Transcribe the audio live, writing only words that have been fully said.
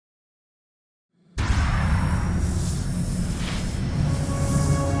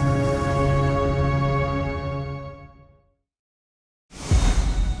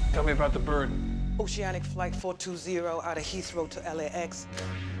Tell me about the bird. Oceanic Flight 420 out of Heathrow to LAX.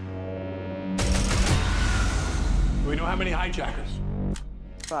 Do we know how many hijackers?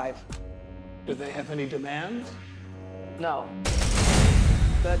 5. Do they have any demands? No.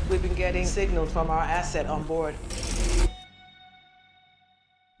 But we've been getting signals from our asset on board.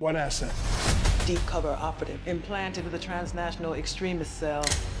 What asset? Deep cover operative, implanted with a transnational extremist cell.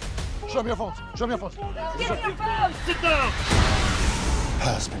 Show me your phones. Show me your phones. Get your phone! Sit down!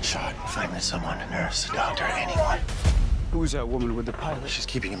 Pilot's been shot. Find me someone, a nurse, a doctor, anyone. Who's that woman with the pilot? She's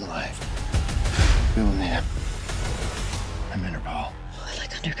keeping him alive. We will need him. I'm Interpol. I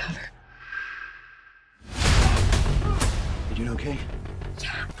like undercover. You doing okay?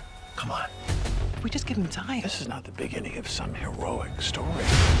 Yeah. Come on. We just give him time. This is not the beginning of some heroic story.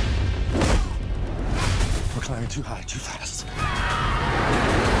 We're climbing too high, too fast.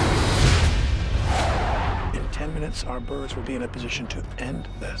 In 10 minutes, our birds will be in a position to end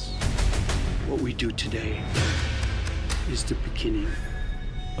this. What we do today is the beginning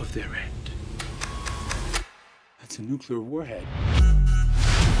of their end. That's a nuclear warhead.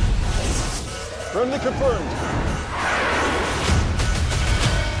 Firmly confirmed.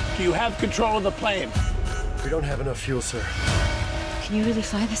 Do you have control of the plane? We don't have enough fuel, sir. Can you really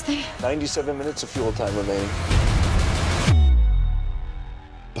fly this thing? 97 minutes of fuel time remaining.